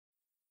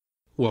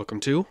Welcome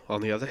to On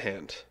the Other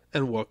Hand,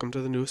 and welcome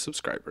to the newest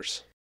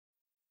subscribers.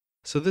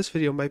 So this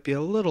video might be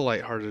a little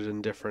lighthearted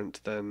and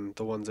different than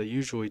the ones I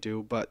usually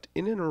do, but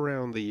in and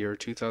around the year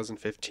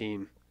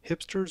 2015,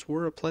 hipsters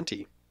were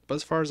aplenty, but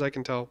as far as I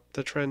can tell,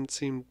 the trend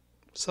seemed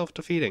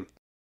self-defeating.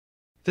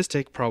 This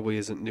take probably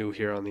isn't new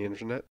here on the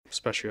internet,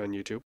 especially on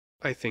YouTube.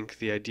 I think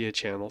the Idea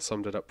channel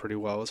summed it up pretty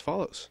well as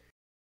follows.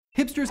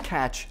 Hipsters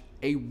catch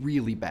a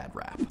really bad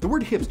rap. The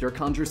word hipster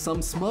conjures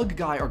some smug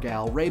guy or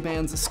gal,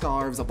 Ray-Bans,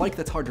 scarves, a bike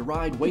that's hard to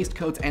ride,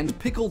 waistcoats, and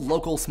pickle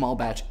local small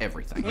batch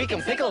everything. We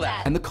can pickle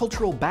that! And the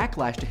cultural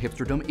backlash to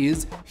hipsterdom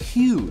is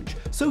huge.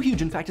 So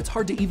huge, in fact, it's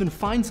hard to even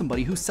find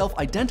somebody who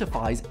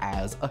self-identifies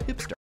as a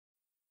hipster.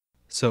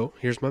 So,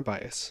 here's my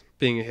bias.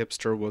 Being a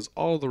hipster was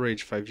all the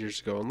rage 5 years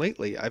ago, and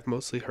lately I've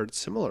mostly heard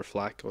similar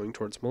flack going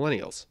towards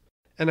millennials.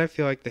 And I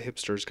feel like the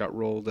hipsters got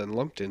rolled and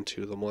lumped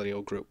into the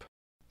millennial group.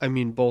 I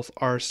mean, both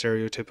are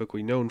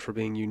stereotypically known for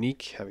being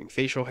unique, having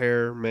facial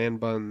hair, man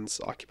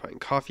buns, occupying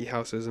coffee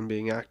houses, and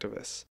being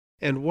activists.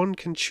 And one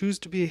can choose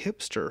to be a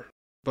hipster,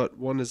 but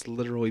one is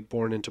literally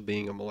born into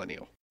being a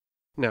millennial.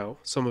 Now,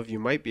 some of you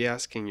might be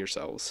asking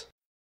yourselves,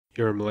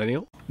 you're a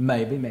millennial?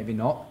 Maybe, maybe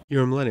not.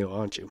 You're a millennial,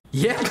 aren't you?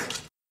 Yeah!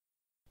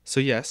 So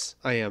yes,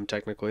 I am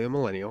technically a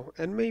millennial,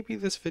 and maybe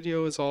this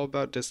video is all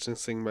about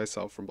distancing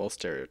myself from both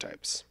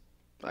stereotypes.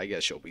 I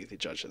guess you'll be the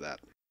judge of that.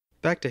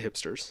 Back to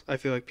hipsters. I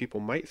feel like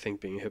people might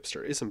think being a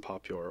hipster isn't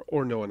popular,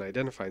 or no one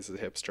identifies as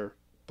a hipster,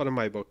 but in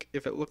my book,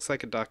 if it looks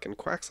like a duck and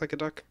quacks like a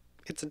duck,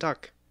 it's a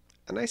duck.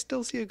 And I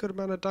still see a good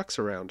amount of ducks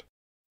around.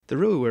 The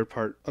really weird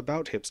part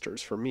about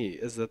hipsters for me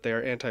is that they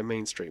are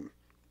anti-mainstream,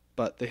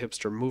 but the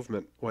hipster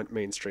movement went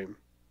mainstream.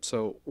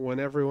 So when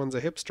everyone's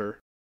a hipster,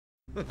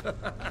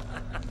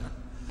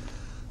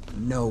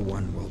 No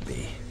one will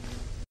be.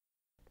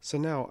 So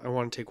now I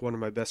want to take one of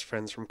my best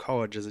friends from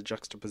college as a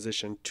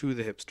juxtaposition to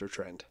the hipster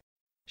trend.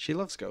 She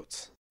loves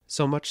goats.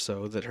 So much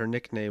so that her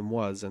nickname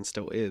was, and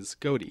still is,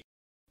 Goaty.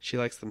 She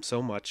likes them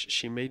so much,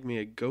 she made me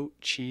a goat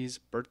cheese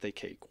birthday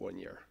cake one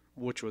year,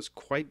 which was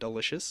quite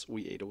delicious.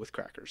 We ate it with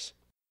crackers.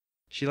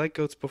 She liked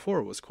goats before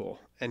it was cool,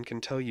 and can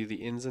tell you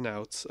the ins and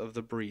outs of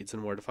the breeds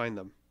and where to find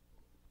them.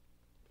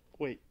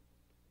 Wait,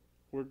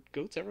 were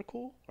goats ever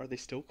cool? Are they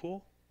still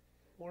cool?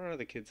 What are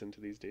the kids into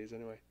these days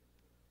anyway?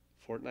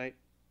 Fortnite?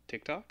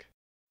 TikTok?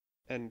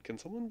 And can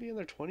someone be in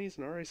their 20s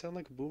and already sound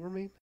like a boomer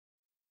meme?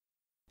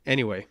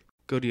 Anyway,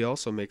 Goaty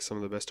also makes some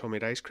of the best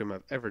homemade ice cream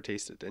I've ever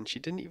tasted, and she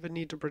didn't even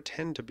need to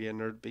pretend to be a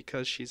nerd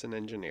because she's an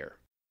engineer.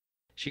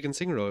 She can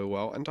sing really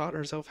well and taught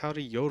herself how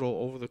to yodel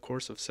over the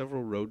course of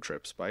several road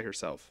trips by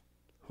herself.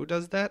 Who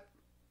does that?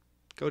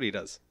 Goaty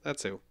does.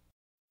 That's who.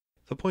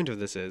 The point of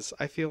this is,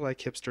 I feel like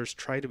hipsters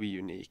try to be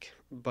unique,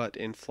 but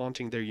in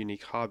flaunting their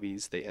unique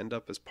hobbies, they end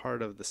up as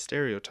part of the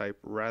stereotype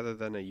rather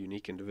than a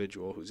unique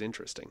individual who's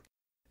interesting.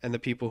 And the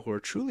people who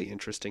are truly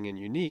interesting and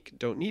unique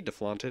don't need to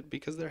flaunt it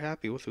because they're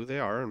happy with who they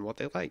are and what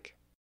they like.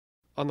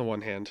 On the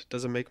one hand,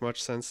 does it make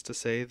much sense to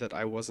say that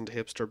I wasn't a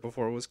hipster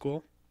before it was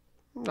cool?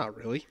 Not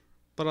really.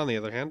 But on the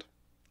other hand,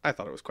 I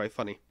thought it was quite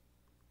funny.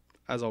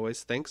 As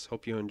always, thanks,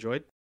 hope you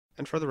enjoyed.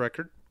 And for the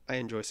record, I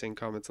enjoy seeing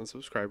comments on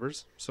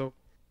subscribers, so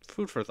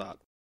food for thought.